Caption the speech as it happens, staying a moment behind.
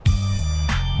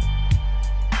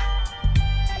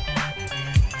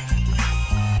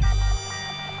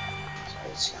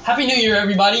Happy New Year,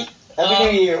 everybody.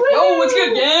 Happy New Year. Yo, what's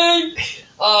good, gang?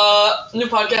 New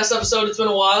podcast episode. It's been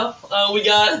a while. We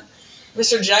got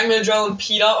Mr. Jack Mandrell and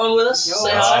Pete on with us. Yo,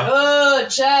 say hi.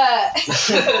 chat.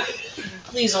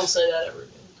 Please don't say that ever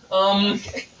again.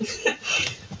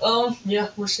 Yeah,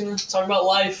 we're just gonna talk about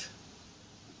life.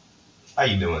 How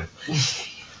you doing?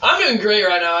 I'm doing great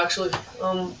right now, actually.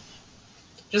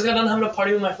 Just got done having a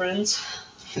party with my friends.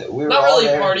 We were Not all really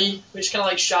there. a party. We just kind of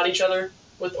like shot each other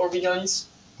with Orby guns.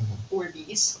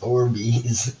 Orbeez.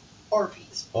 Orbeez.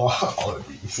 Orbeez. Oh,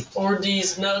 Orbeez.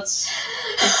 Orbeez nuts.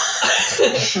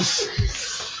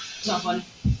 It's not funny.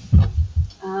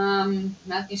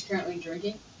 Matthew's currently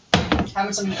drinking.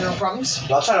 Having some girl problems.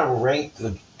 Y'all trying to rank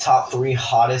the top 3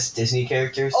 hottest Disney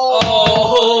characters?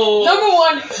 Oh. Number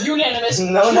 1, unanimous.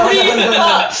 No.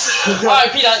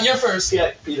 Alright, Pete, you're first.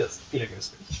 Yeah, Peter goes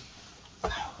first.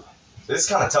 This is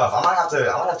kind of tough. I might have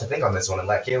to think on this one and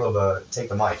let Caleb take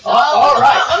the mic. All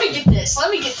right. Let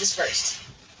me get this first.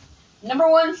 Number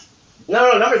 1.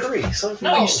 No, number 3. So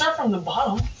No, you start from the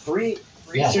bottom. 3.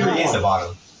 Yeah, 3 is the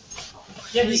bottom.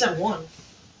 Yeah, he said 1.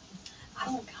 I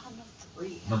don't got enough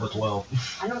 3. Number 12.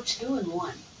 I know 2 and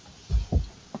 1.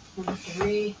 Number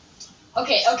 3.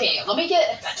 Okay. Let me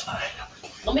get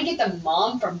the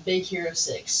mom from Big Hero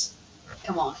 6.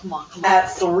 Come on.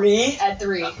 At 3? At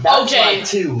 3. That's Okay. like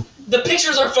 2. The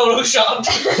pictures are photoshopped.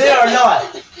 They are not.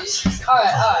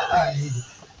 Alright.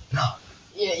 No.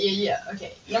 Yeah.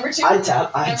 Okay. Number 2. I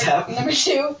tap. Number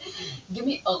 2. Give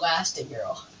me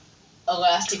Elastigirl.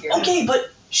 Okay, but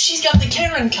she's got the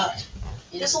Karen cut.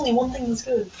 Yeah. There's only one thing that's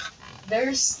good.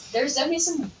 There's definitely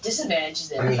some disadvantages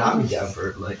there. I mean, I'm down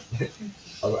for like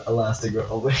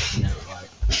Elastigirl. Never mind.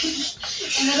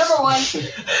 And then number 1, I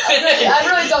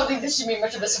really don't think this should be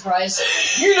much of a surprise.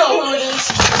 You know who it is.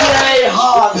 Yay,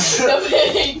 Hobbs!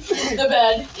 The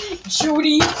bad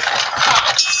Judy.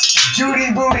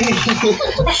 Judy Booty!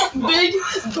 Big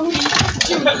booty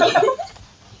Judy.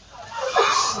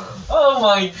 Oh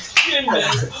my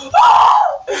goodness.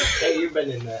 Hey, you've been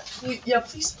in that. Yeah,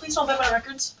 please don't bet my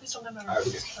records. Please don't bet my Alright,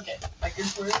 records. Okay.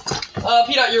 Records for it.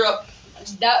 Pete, you're up.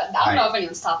 I don't know if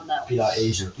anyone's topping that one.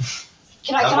 P.Asia.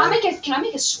 Can I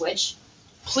make a switch?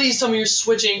 Please tell me you're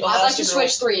switching. I'd like to Elastigirl.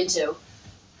 switch 3 and 2.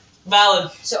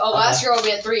 Valid. So Elastigirl will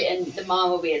be at 3 and the mom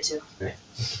will be at 2.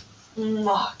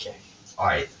 Okay.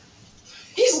 Alright.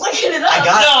 He's looking it up. I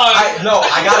gotta No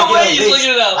way get he's a list.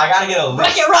 looking it up. I gotta get a list.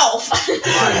 Wreck-It Ralph.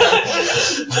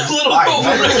 Little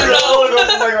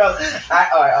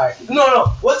Alright, Alright. No.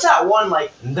 What's that one,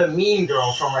 like, the mean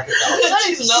girl from Wreck-It Ralph? That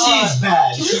is not. She's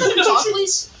bad. Can we talk,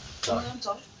 please?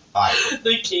 Alright.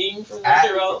 The king from At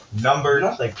Wreck-It Ralph. number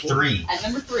Not like pink. 3, At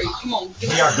number 3, come on.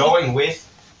 we are going with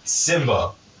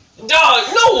Simba. Dog,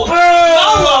 no!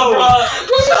 Nala, bro!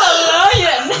 Who's a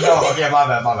lion? No, okay, my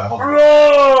bad. Hold on.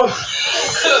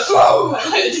 I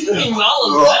think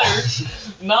Nala's better.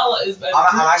 Nala is better.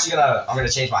 I'm actually gonna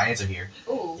change my answer here.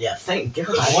 Ooh. Yeah, thank God.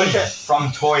 Woody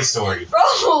from Toy Story. Bro!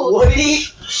 Woody?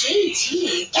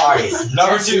 JT. Alright,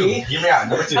 number 2. Jesse. Hear me out.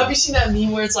 Number 2. Have you seen that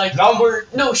meme where it's like, Number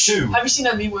no, 2. have you seen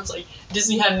that meme where it's like,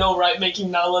 Disney had no right making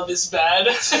Nala this bad?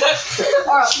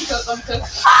 Alright, let me cook.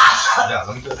 Yeah,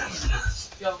 let me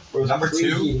go. We're Number 2.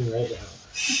 preheating right now.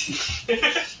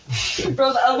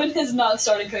 Bro, the oven has not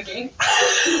started cooking.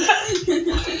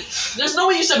 There's no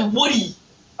way you said Woody.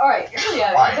 Alright, yeah,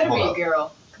 Alright, it better be hold a up.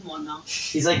 girl. Come on now.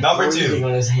 He's like Number 2. breathing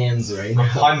on his hands right now.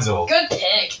 Rapunzel. Good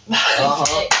pick.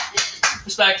 Uh-huh.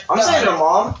 Respect. I'm saying her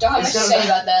mom. Don't have much is to gonna say be-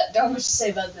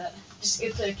 about that. Just a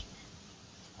good pick.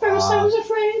 First I was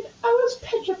afraid. I was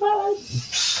petrified.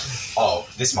 Oh,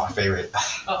 this is my favorite.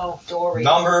 Uh-oh. Dory.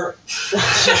 Number.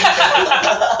 That's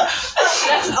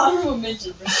an honorable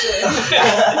mention for sure.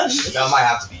 That might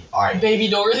have to be. Alright. Baby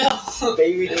Dory, though.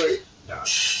 Baby Dory. No.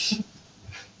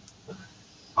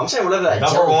 I'm saying whatever that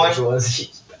Number jellyfish 1. was.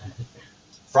 She's bad.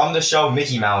 From the show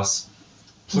Mickey Mouse.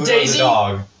 Pluto Daisy? the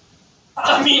dog.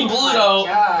 I mean, Oh Pluto.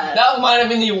 my God. That might have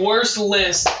been the worst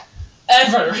list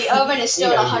ever. The oven is still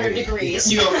You at gotta 100 hear it.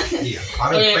 degrees. You go. Here.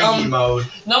 I'm in Okay, preheat mode.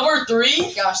 Number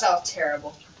 3. Gosh, that was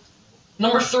terrible.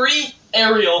 Number 3,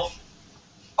 Ariel.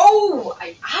 Oh,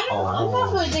 I don't know. I'm Oh.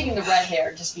 not really digging the red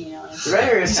hair, just being honest. The red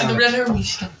hair You is see the kind red of...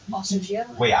 hair? Also, Gia?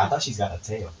 Wait, I thought she's got a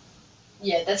tail.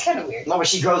 Yeah, that's kind of weird. No, but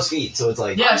she grows feet, so it's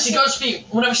like... Yeah, she goes feet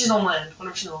whenever she's on land.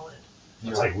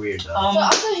 It's like weird, though. So I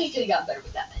thought he could have got better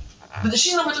with that pick. But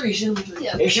she's number 3. She's number 3.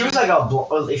 Yeah. If she was like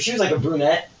a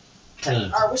brunette,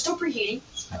 10. Alright, we're still preheating.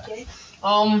 Okay.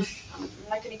 Um, I'm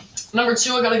not gonna... number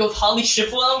 2, I gotta go with Holly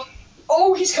Shifwell.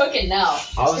 Oh, he's cooking now.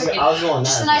 I was going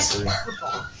Just that. a nice as my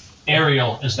purple.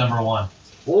 Ariel is number 1.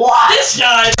 What? This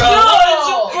guy, bro.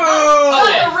 No! What?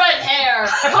 Not the red hair.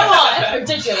 Come on, that's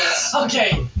ridiculous.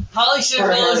 Okay. Holly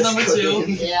Shipwell is number 2.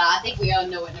 Yeah, I think we all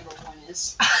know what number 1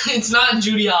 is. It's not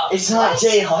Judy Hopps. It's not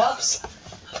Jay Hops.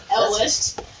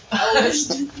 L-list.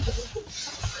 L-list.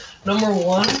 Number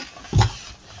 1,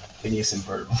 Phineas and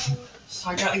Ferb.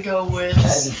 I gotta go with.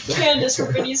 Candace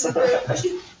from Phineas and Ferb.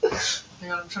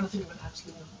 Hang on, I'm trying to think of an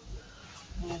absolute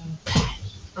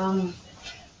one.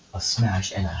 A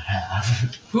smash and a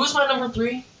half. Who was my number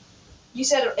 3? You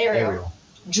said Ariel. Ariel.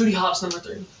 Judy Hopps number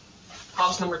 3.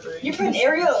 Hopps number 3. You put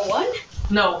Ariel at 1?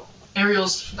 No,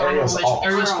 Ariel's. Ariel's off.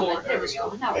 Ariel's Oh, 4. there we go.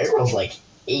 Now it's Ariel's like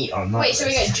 8 on my Wait, so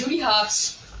we list. got Judy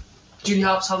Hopps. Judy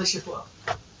Hopps, Holly Shipwell.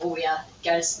 Oh yeah,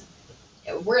 guys.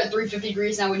 We're at 350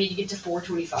 degrees now. We need to get to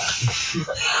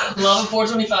 425. Love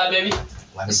 425, baby.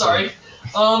 Let me Sorry. see.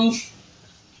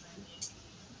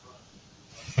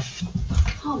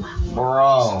 Oh my lord.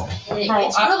 Bro. Bro,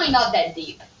 It's really not that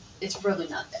deep. It's really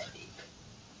not that deep.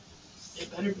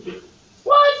 It better be.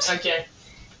 What? Okay.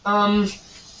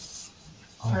 Parents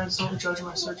don't judge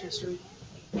my search history.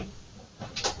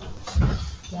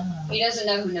 He doesn't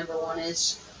know who number 1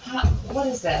 is. What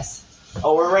is this?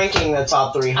 Oh, we're ranking the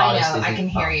top 3 I hottest. know, I Disney- can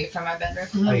hear you from my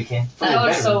bedroom. Oh, you can? From I your know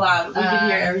it's so bedroom. loud. We can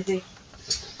hear everything.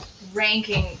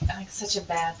 Ranking, like, such a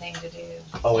bad thing to do.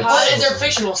 Oh, it's But they're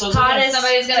fictional, so it's okay. Hottest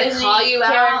somebody's gonna Disney call you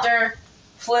out. character,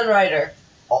 Flynn Rider.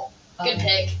 Good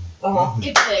pick. Uh-huh.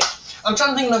 Good pick. I'm trying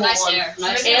to think of number Nice 1. hair.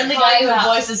 Nice Yeah. hair. And the call guy you who out.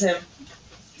 voices him.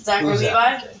 Zachary Who's Levi.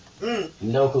 that? Mm.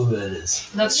 No clue who that is.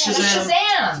 That's Yeah, Shazam. that's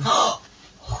Shazam.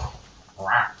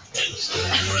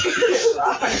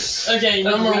 Okay,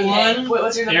 number 1. Wait,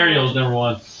 what's your number? Ariel's number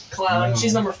 1. Clown.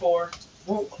 She's number 4.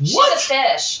 She's a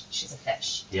fish. She's a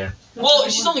fish. Well,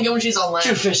 she's only good when she's on land.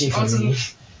 Too fishy for Honestly. me.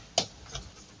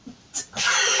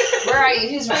 Where are you?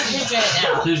 Who's doing it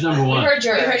now? Who's number 1? You heard We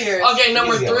heard yours. yours. Okay,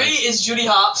 number Easy 3 is Judy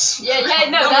Hopps. Yeah, no,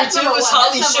 Number that's 2 number is 1.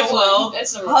 Holly That's number Shipwell. 1.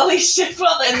 That's number 1. Holy shit,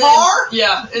 well, the And car?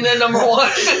 Yeah, and then number 1.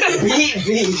 Beat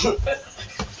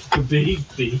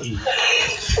B. B.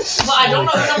 But I don't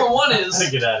know who number 1 is.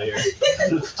 Get out of here.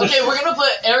 Okay, we're gonna put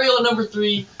Ariel at number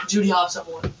 3, Judy Hopps at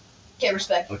 1. Okay,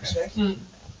 respect. Okay. Respect.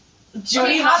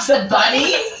 Judy Hopps the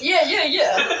bunny? Yeah.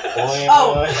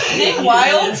 Oh, Nick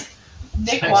Wilde?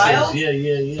 Nick Wilde?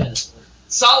 Yeah.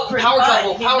 Solid Pretty power fine.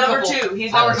 couple. He's Power number couple. 2.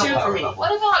 He's Power number 2 couple. for me.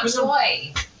 What about Who's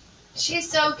Joy? She's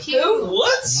so cute.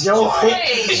 What? Joy. Joy.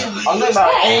 I'm thinking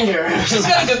about anger. She's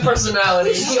got a good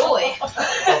personality. Joy.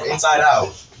 From Inside Out.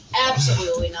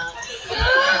 Absolutely not.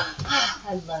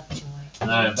 I love Joy.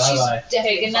 Alright, bye-bye.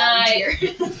 Definitely Good night.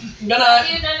 Good Love night.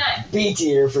 you, night. B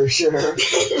tier for sure. No,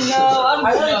 I'm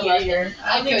I gonna don't get like here.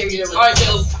 I think you're Alright,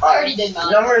 Caleb. I already did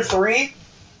mine. Number 3.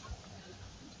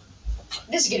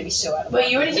 This is gonna be so out of Wait,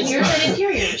 you already did yours, I didn't hear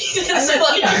yours. It's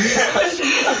like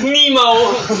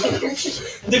Nemo,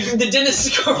 the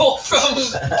dentist girl from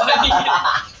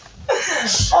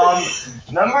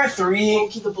Number 3.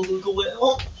 Loki the beluga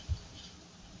whale.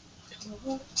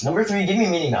 Number 3. Give me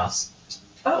Minnie Mouse.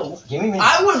 Oh. Give me Minnie.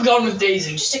 I would have gone with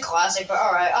Daisy. Just a classic, but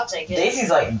alright, I'll take it. Daisy's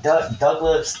like duck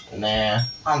lips. Nah,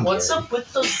 I'm What's good. up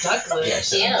with those duck lips?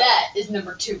 Yes. And that is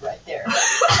number 2 right there.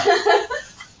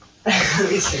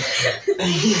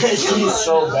 She's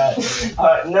so bad.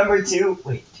 Number 2.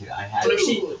 Wait, dude, I had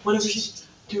it. Whenever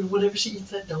she eats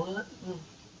that donut.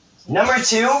 Number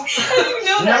 2.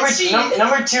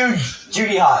 Number 2.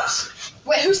 Judy Hopps.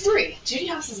 Wait, who's 3? Judy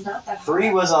Hopps is not that 3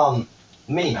 was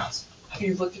Minnie Mouse. Have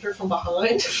you looked at her from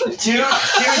behind? 2 is Judy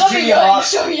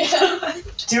Hopps. Show you.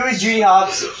 2 is Judy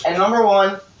Hopps, and number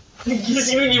 1.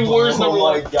 It's even your worst number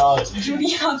Oh my 1. god.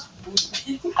 Judy Hopps.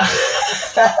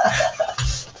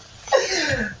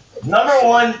 Number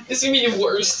 1, It's gonna be your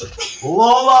worst.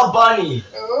 Lola Bunny.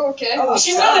 Oh, okay. Oh,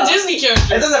 She's not a Disney It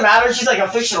character. doesn't matter. She's like a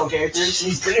fictional character.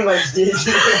 She's pretty much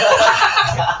Disney.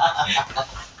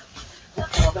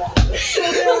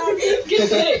 Good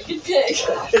pick. Good pick.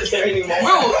 Is there any more?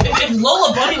 Bro, if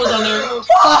Lola Bunny was on there,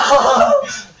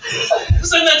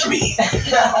 send that to me.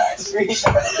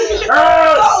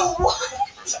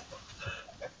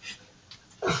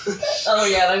 Oh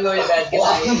yeah, I'm going to bed. Good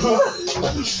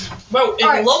night. Bro, if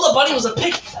Alright. Lola Bunny was a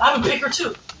pick, I would pick her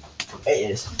too. It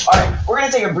is. Alright, we're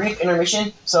gonna take a brief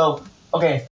intermission. So,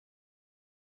 okay.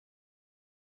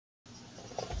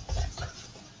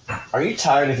 Are you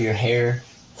tired of your hair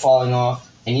falling off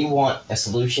and you want a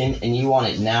solution and you want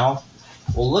it now?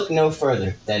 Well, look no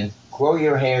further than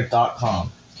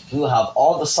growyourhair.com. We will have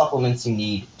all the supplements you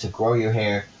need to grow your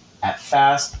hair at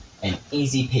fast and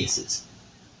easy paces.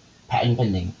 Patent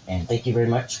pending. And thank you very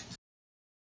much.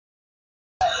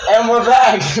 And we're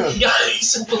back!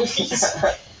 Guys, please.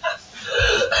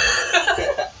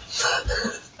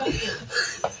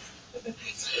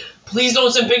 Please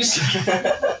don't send pictures.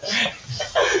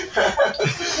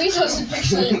 Please post a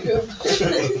picture of your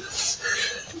poop.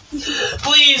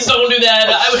 Please don't do that.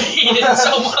 I would hate it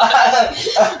so much.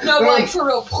 No, like for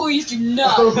real, please do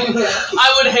not do that.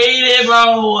 I would hate it,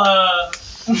 bro.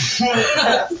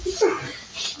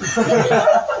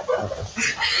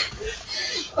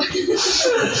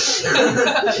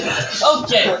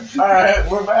 Okay. Alright,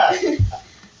 we're back.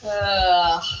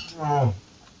 Uh,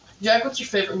 Jack, what's your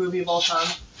favorite movie of all time?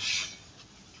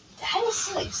 that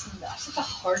is like that's such a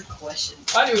hard question.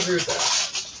 I do agree with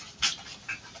that.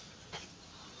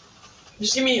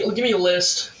 Just give me a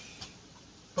list.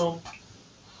 Boom.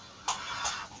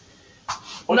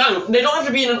 No, they don't have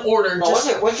to be in an order. Oh,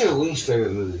 Just what's your least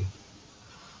favorite movie?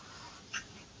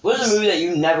 What's a movie that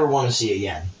you never want to see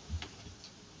again?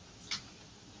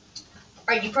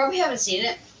 Alright, you probably haven't seen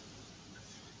it,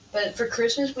 but for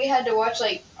Christmas we had to watch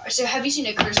like. So have you seen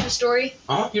A Christmas Story?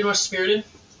 you watch Spirited?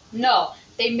 No,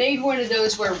 they made one of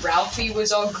those where Ralphie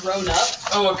was all grown up.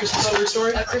 Oh, A Christmas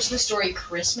Story? A Christmas Story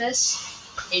Christmas,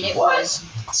 and it What? was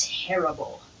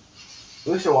terrible.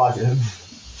 We should watch it.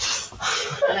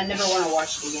 And I never want to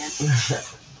watch it again.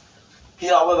 Pete,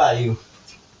 what about you?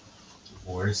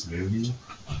 Worst movie?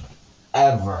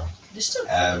 Ever. This stuff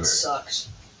Ever. fucking sucks.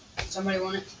 Somebody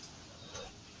want it?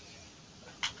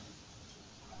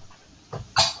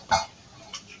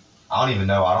 I don't even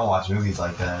know. I don't watch movies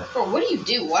like that. Bro, what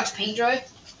do? Watch paint dry?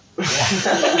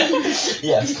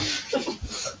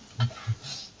 Yes.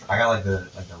 I got like the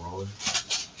roller.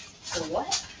 The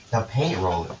what? The paint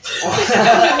roller.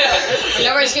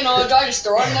 Whenever it's getting all dry, just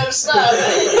throw it in the stuff.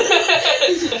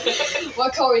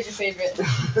 What color is your favorite?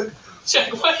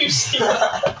 Jack, why you see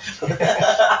that?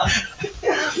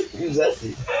 Who's that?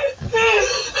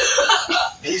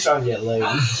 He's trying to get laid.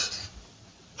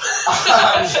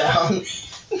 I'm down.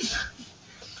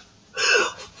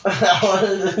 That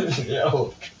was a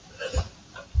joke.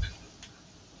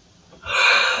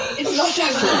 It's not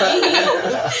that funny.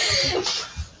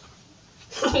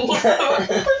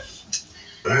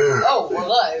 Oh, we're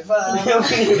live. Live.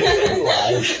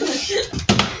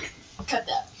 Cut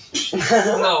that.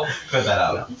 No. Cut that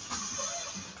out.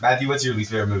 Matthew, what's your least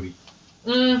favorite movie?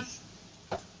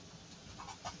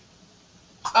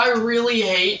 I really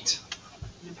hate.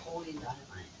 Napoleon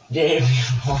Dynamite. Damn.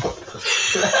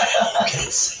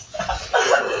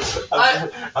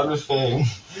 I'm just saying.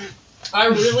 I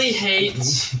really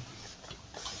hate.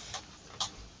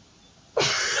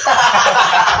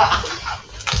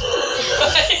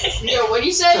 Yo, what do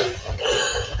you say?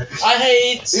 I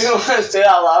hate. You don't want to say it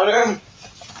out louder?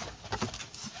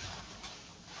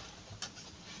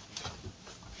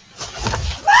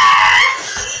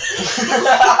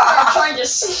 I'm trying to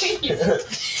sleep.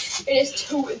 It is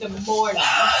 2 in the morning.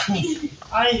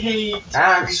 I hate.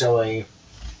 Actually,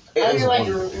 it I was feel like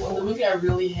wonderful. the movie I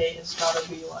really hate has gotta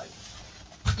be like.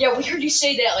 Yeah, we heard you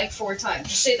say that like 4 times.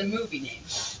 Just say the movie name.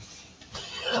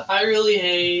 I really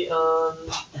hate.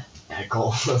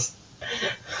 Eccles.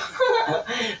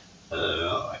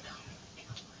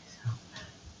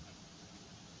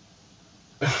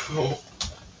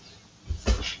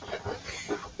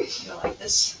 You don't like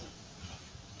this?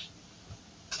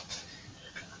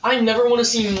 I never want to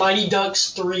see Mighty Ducks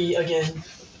 3 again.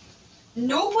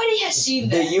 Nobody has seen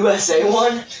The that. USA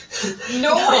one?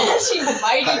 No one has seen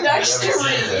Mighty Ducks I've never seen 3.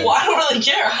 that. Well, I don't really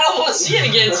care. I don't want to see it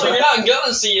again, so you're not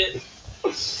gonna see it.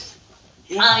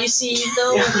 I see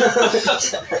the.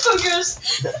 Hookers.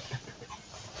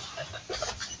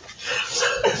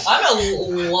 I have a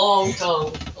long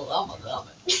tongue. Llama, llama.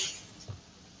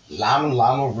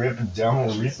 Llama rip down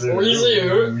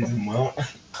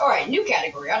Alright, new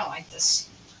category. I don't like this.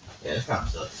 Yeah, it's kind of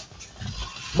sucks.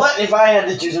 But if I had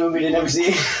to choose a movie to never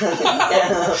see,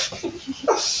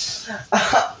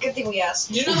 Good thing we asked.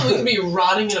 Do you know that we could be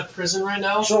rotting in a prison right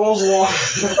now? Trolls 1.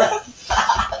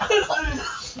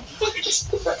 What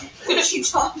is he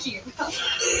talking about?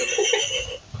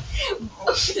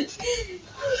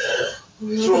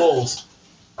 Trolls.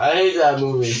 I hate that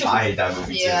movie. I hate that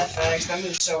movie Yeah, too. facts. That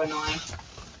movie's so annoying.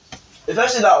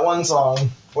 Especially that one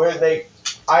song where they.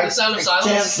 I The Sound of Silence?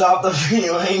 can't stop the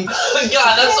feeling.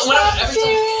 God, that's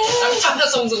every time that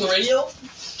song's on the radio.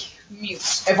 Mute.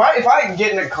 If I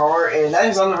get in a car and that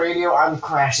is on the radio, I'm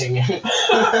crashing it.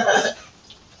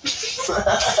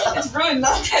 It's really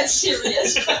not that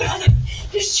serious.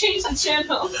 Just change the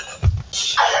channel.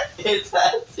 It's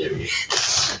that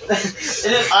serious.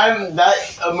 I'm that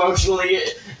emotionally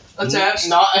Attached.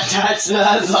 not attached to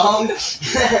that song.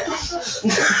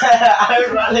 I'd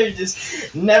rather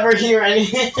just never hear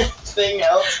anything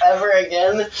else ever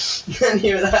again than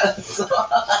hear that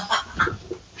song.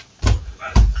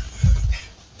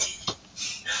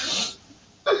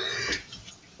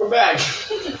 back.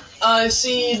 I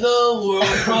see the world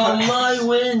from my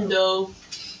window.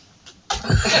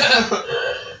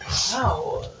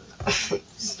 Ow.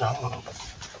 Stop.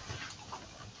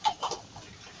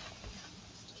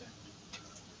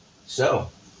 So,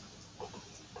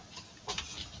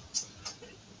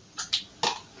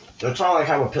 we're trying to like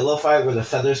have a pillow fight where the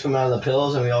feathers come out of the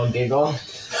pillows and we all giggle.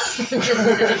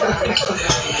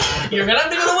 You're gonna have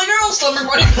to go to the girl slumber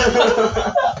party.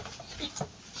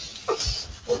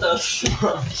 What the?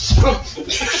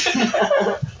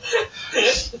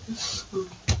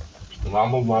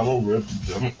 Wobble, wobble, rip,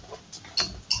 jump.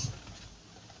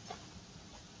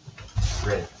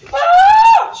 Red.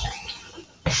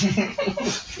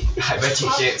 I bet you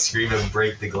can't scream and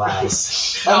break the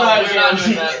glass. No, I'm not we're not doing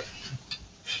doing that.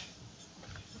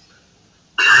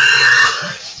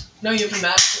 No, you can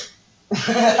match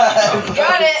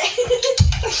Got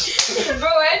it. Bro,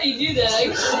 how do you do that?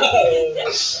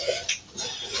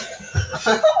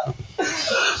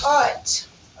 Alright.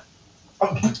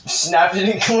 Snapped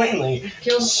it cleanly.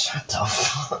 Kill. Shut the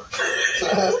fuck.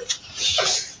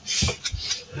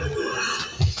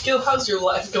 Gil, how's your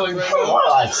life going right now? My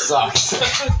life sucks.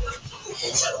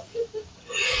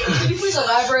 Can you please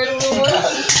elaborate a little more?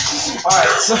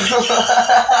 Alright, so.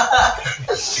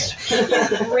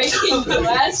 Breaking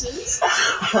glasses.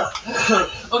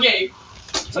 Okay.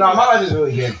 No, my life is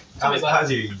really good.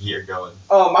 How's your year going?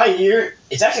 Oh, my year,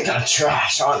 it's actually kind of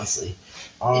trash, honestly.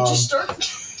 It just started.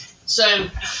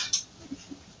 Same.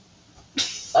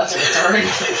 That's a third.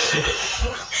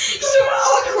 So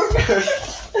awkward.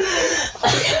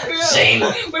 Same.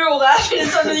 We were laughing and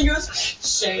something goes,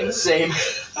 same. Same.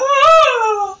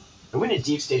 Are we in a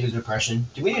deep state of depression?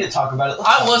 Do we need to talk about it?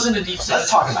 I was in a deep state. Let's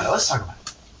talk about it. Let's talk about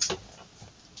it.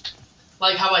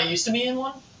 Like how I used to be in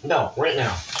one? No, right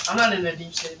now. I'm not in a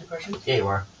deep state of depression. Yeah, you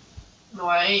are. No,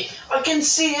 I ain't. I can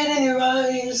see it in your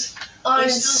eyes. I can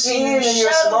still see see it in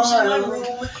your shadows in my smile.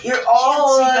 room. You're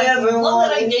all I ever love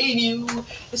that I wanted. gave you.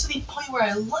 It's the point where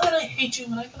I love it, I hate you,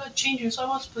 and I cannot change you, so I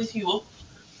must place you up.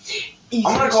 I'm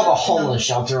gonna call the homeless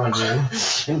shelter on you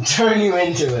and turn you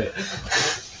into it.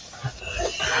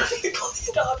 Call the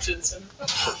adoptions.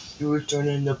 You were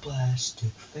turning to plastic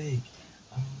fake.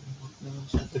 Everyone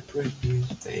knows that the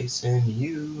prettiest face, and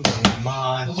you made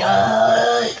my heart.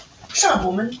 Yeah. Shut up,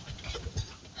 woman.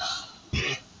 We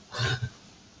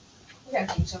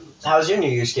gotta keep some. How's your New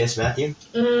Year's kiss, Matthew?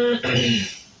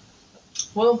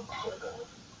 Well,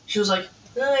 she was like,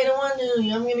 no, I don't want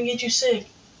to. I'm gonna get you sick.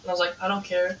 And I was like, I don't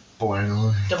care.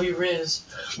 Boing. W Riz.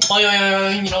 You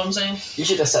know what I'm saying? You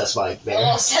should have set spike, man.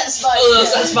 Oh, set spike.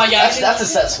 That's my guy. That's a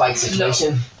set spike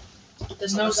situation.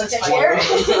 There's no sense Okay, by Jared.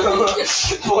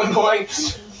 Boing, boing.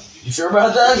 You sure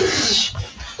about that?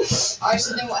 Alright,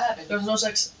 so then what happened? There was no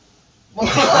sex. No!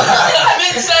 I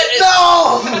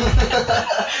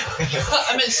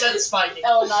meant set spiking.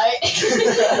 L night.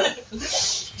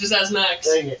 Just as Max.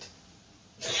 Dang it.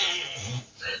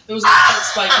 There was no set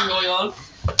spiking going on.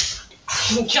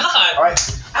 God. Alright.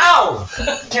 Ow!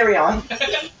 Carry on. Wait,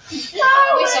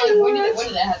 so when did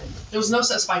that happen? There was no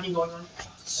set spiking going on.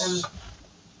 And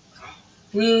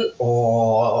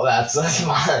Oh, that's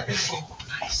fun.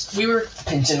 we were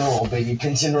Pinch and roll, baby.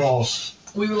 Pinch and roll.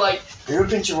 like, You're a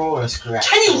pinch and roll or a scratch.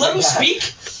 can you let me speak?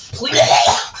 Please.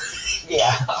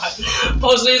 Yeah.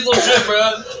 Post-nasal drip,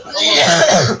 bro.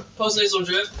 Post-nasal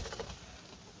drip.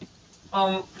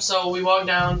 So we walked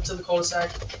down to the cul-de-sac,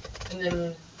 and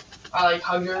then I like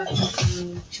hugged her,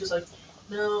 and she was like,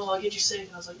 no, I'll get you sick.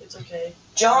 And I was like, it's okay.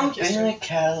 Jump in a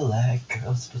Cadillac,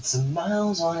 girls, put some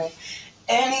miles on it.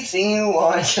 Anything you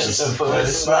want, just to put a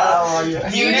smile on you.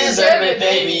 You deserve it,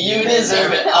 baby, you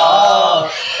deserve it all.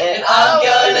 And I'm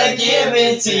gonna give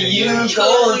it to you.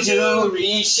 Gold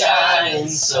jewelry shining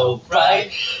so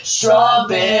bright.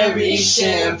 Strawberry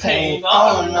champagne,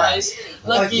 all nice.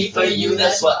 Lucky for you,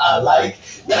 that's what I like.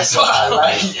 That's what I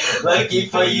like. Lucky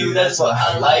for you, that's what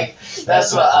I like.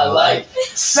 That's what I like.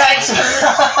 Sex!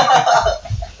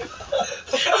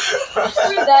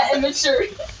 You're that immature.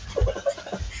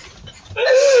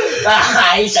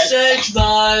 Sex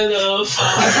night of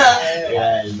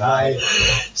fire.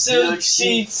 Silk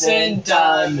sheets and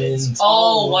diamonds,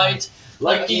 All white.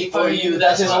 Lucky for you,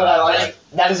 that is what I like.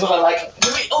 That is what I like.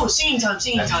 Wait, oh, singing time,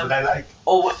 singing That's time. what I like.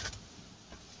 Oh,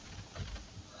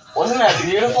 wasn't that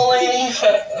beautiful, lady?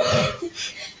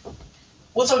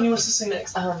 What song do you want us to sing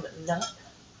next?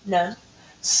 No.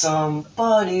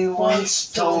 Somebody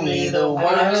once told me the I world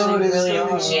actually is really the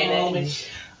appreciate it. limit.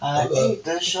 I ate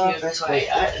the sharpest. Wait,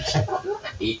 I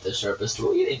ate the sharpest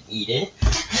tool. You didn't eat it.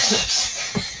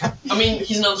 I mean,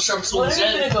 he's not the sharpest tool When in are his we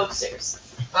head. gonna go upstairs?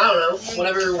 I don't know.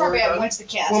 Whenever Probably we're at done. once the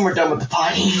cast. When we're done with the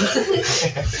potty.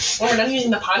 When we're done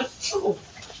using the potty. Oh,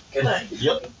 good night.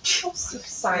 Yep.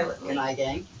 Silently. Good night,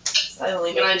 gang.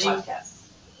 Silently. Good night, make Gene. podcast.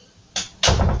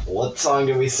 What song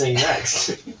do we sing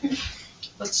next?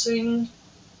 Let's sing.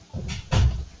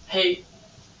 Hey.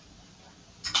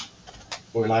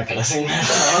 We're not gonna sing that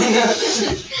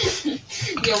song.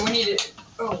 Yo, we need it.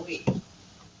 Oh, wait.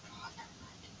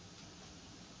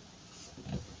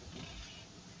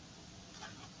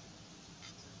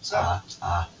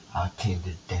 I came to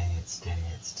dance.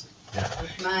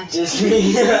 My. Just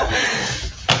me.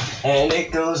 And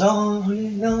it goes on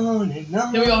and on and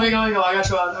on. Here we go. I got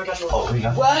you out. Oh, we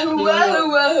got. Whoa, whoa,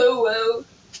 whoa, whoa.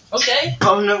 Okay.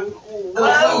 Oh no.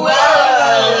 Whoa,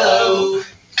 whoa.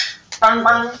 Bang,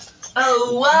 bang.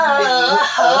 Oh, whoa.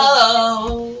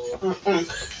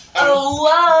 Oh,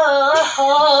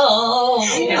 whoa.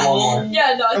 Yeah, one more.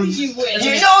 Yeah, no, I think you win.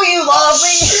 You know you love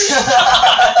me.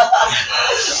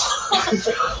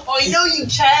 Oh, you know you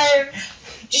care.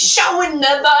 Just show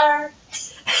another.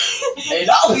 And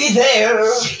I'll be there.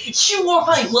 You are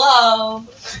my love.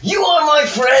 You are my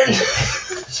friend.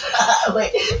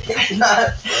 Wait, you're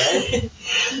not friend.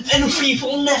 And we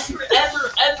will never,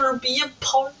 ever be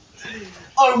apart.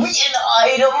 Are we an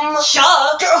item?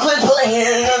 Shut Girl, quit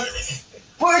playing.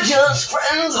 We're just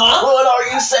friends. Huh? What are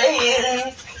you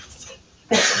saying?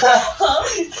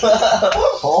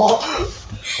 oh.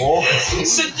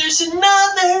 So there's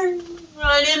another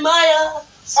right in my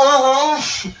eyes.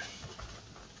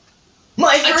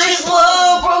 My first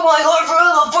love broke my heart for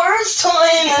the first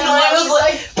time, and I was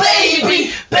like,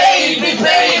 baby, baby,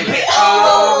 baby,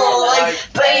 oh, like,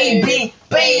 baby,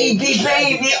 baby,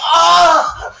 baby,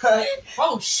 oh.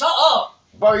 Oh, shut up.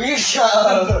 Bro, you shut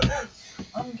up.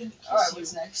 I'm gonna kiss Alright, you.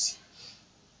 what's next?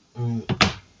 Mm.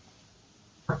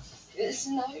 It's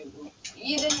no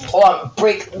eating. Hold on,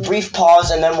 brief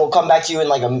pause, and then we'll come back to you in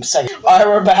like a second. Alright,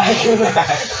 we're back.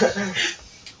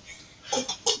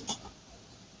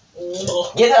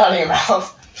 Get that out of your mouth.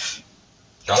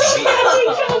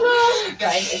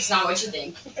 Guys, it's not what you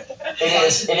think.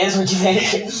 It is what you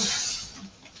think.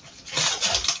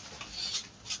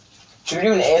 Should we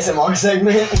do an ASMR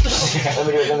segment? Let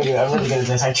me do it. I'm really good at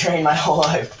this. I trained my whole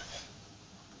life.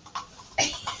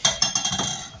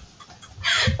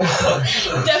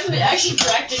 Definitely actually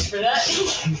practice for that.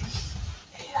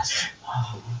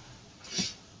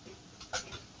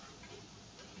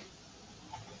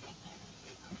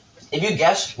 If you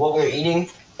guess what we're eating,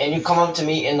 and you come up to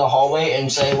me in the hallway and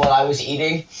say what I was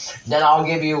eating, then I'll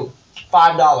give you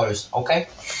 $5, okay?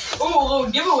 Ooh, a little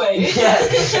giveaway. Yeah,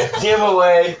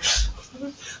 giveaway.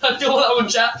 I feel that one,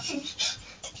 chat.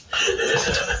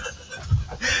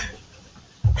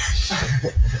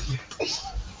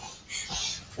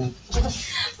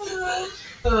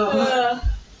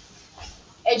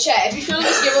 Hey chat, if you feel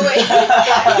this giveaway,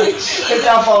 Hit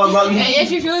that follow button. hey,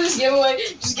 if you feel this giveaway,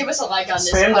 just give us a like on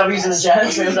this. Spam W's in the chat.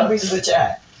 Spam W's in the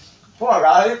chat. Come on,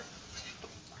 guys.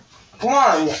 Come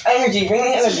on, energy. Bring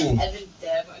the energy. Evan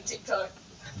Deb on TikTok.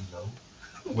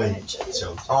 Wait,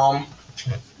 so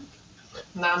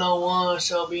 901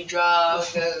 Shelby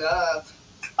Drive.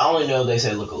 I only know they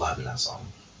say "Look Alive" in that song.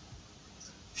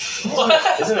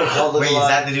 What? Isn't it called "Look wait, is Alive"?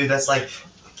 that the dude that's like,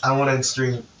 I want to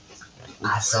stream?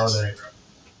 I saw that.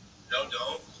 No,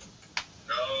 don't.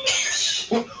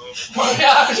 No.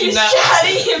 Yeah, He's nah.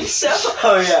 chatting himself.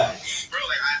 Oh yeah. Bro,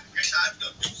 like, I have to go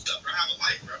do stuff, bro. I have a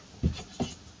life, bro.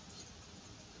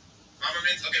 5 more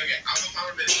minutes? Okay. I'll go 5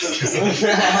 more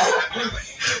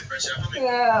minutes.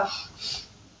 Yeah.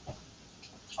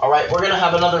 All right, we're gonna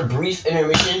have another brief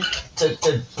intermission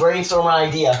to brainstorm an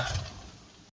idea.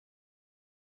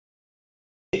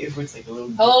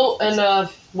 Hello, and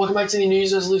welcome back to the New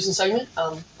Year's resolution segment.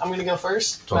 I'm gonna go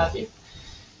first, Matthew.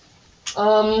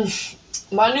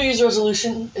 My New Year's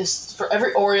resolution is for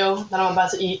every Oreo that I'm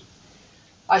about to eat,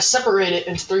 I separate it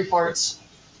into 3 parts,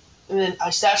 and then I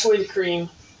stash away the cream,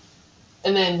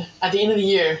 and then at the end of the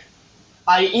year,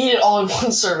 I eat it all in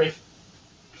 1 serving.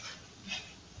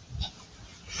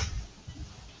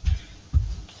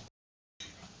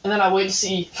 And then I wait to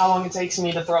see how long it takes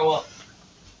me to throw up.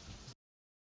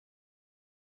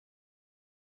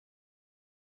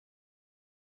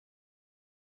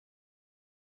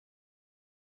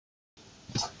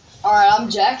 Alright, I'm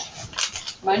Jack.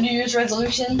 My New Year's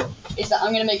resolution is that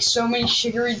I'm gonna make so many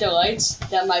sugary delights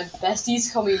that my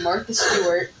besties call me Martha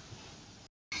Stewart.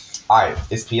 Alright,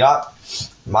 it's P-Dot.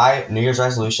 My New Year's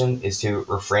resolution is to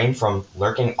refrain from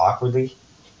lurking awkwardly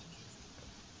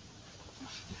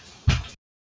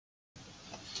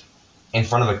in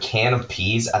front of a can of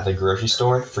peas at the grocery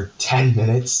store for 10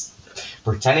 minutes,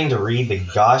 pretending to read the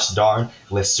gosh darn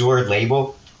Le Sueur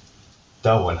label the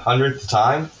 100th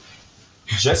time,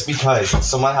 just because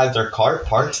someone has their cart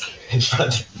parked in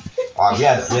front. We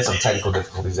had some technical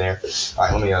difficulties there. All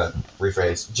right, let me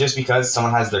rephrase. Just because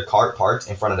someone has their cart parked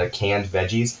in front of the canned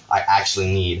veggies I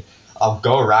actually need, I'll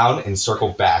go around and circle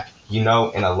back, in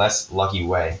a less lucky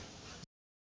way.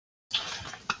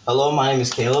 Hello, my name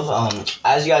is Caleb.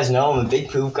 As you guys know, I'm a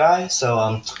big poop guy.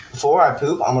 So before I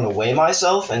poop, I'm gonna weigh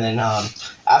myself, and then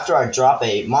after I drop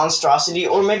a monstrosity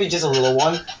or maybe just a little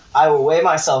one, I will weigh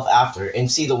myself after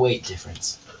and see the weight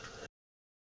difference.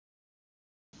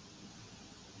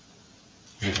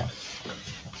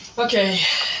 Okay,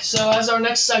 so as our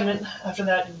next segment, after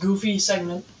that goofy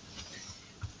segment,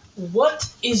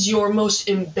 what is your most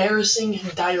embarrassing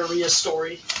diarrhea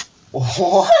story?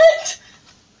 What?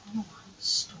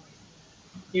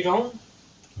 You don't?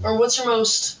 Or what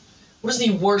is the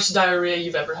worst diarrhea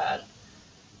you've ever had?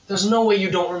 There's no way you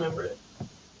don't remember it.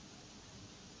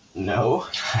 No.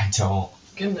 I don't.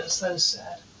 Goodness, that is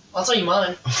sad. I'll tell you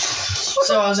mine.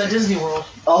 So I was at Disney World.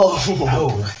 Oh.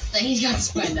 He's got to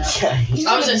explain that. Yeah. He's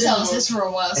I not was going at to tell Disney us this for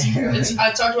a while. So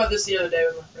I talked about this the other day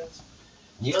with my friends.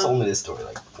 You've told me this story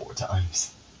like 4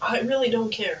 times. I really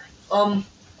don't care.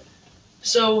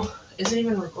 So is it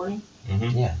even recording?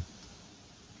 Mm-hmm. Yeah.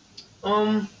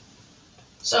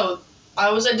 So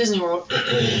I was at Disney World.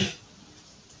 I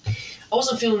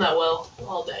wasn't feeling that well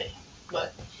all day,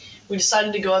 but we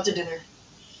decided to go out to dinner.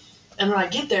 And when I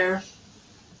get there,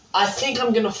 I think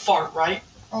I'm gonna fart, right?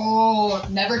 oh,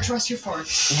 never trust your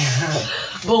farts.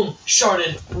 Boom,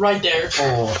 sharted right there.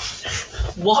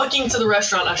 Oh. Walking to the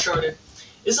restaurant, I sharted.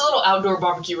 It's a little outdoor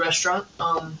barbecue restaurant.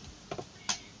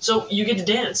 So you get to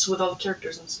dance with all the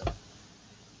characters and stuff.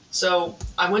 So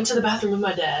I went to the bathroom with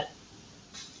my dad.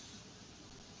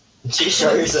 Did you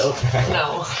show yourself?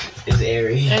 No. It's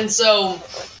airy. And so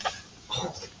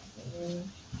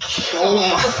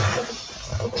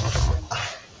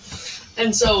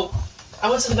And so I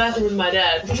went to the bathroom with my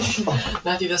dad.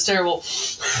 Matthew, that's terrible.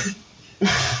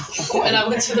 And I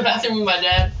went to the bathroom with my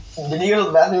dad. Did he go to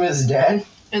the bathroom with his dad?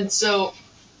 And so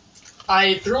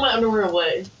I threw my underwear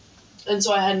away. And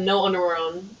so I had no underwear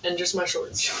on and just my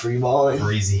shorts. Free balling.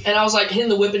 Breezy. And I was like hitting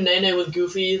the whip and nay with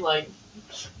Goofy. Like,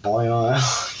 Boy on.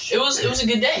 it was a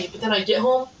good day. But then I get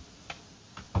home.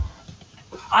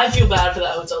 I feel bad for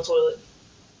that hotel toilet.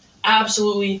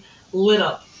 Absolutely lit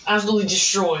up. Absolutely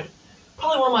destroyed.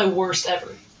 Probably one of my worst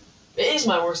ever. It is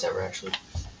my worst ever, actually.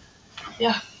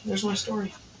 Yeah, there's my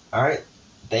story. Alright.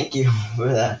 Thank you for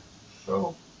that.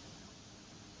 Oh.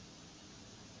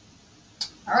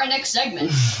 All right, next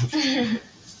segment.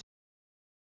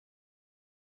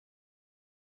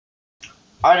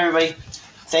 Alright, everybody.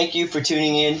 Thank you for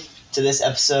tuning in to this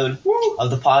episode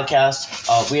of the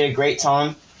podcast. We had a great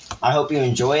time. I hope you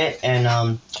enjoy it.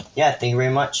 And, yeah, thank you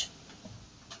very much.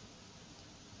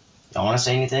 Y'all want to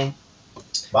say anything?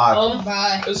 Bye.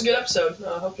 Bye. It was a good episode.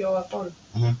 I hope you all have fun.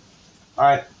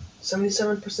 Alright.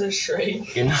 77%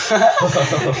 straight. Good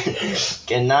night.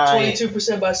 Good night.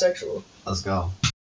 22% bisexual. Let's go.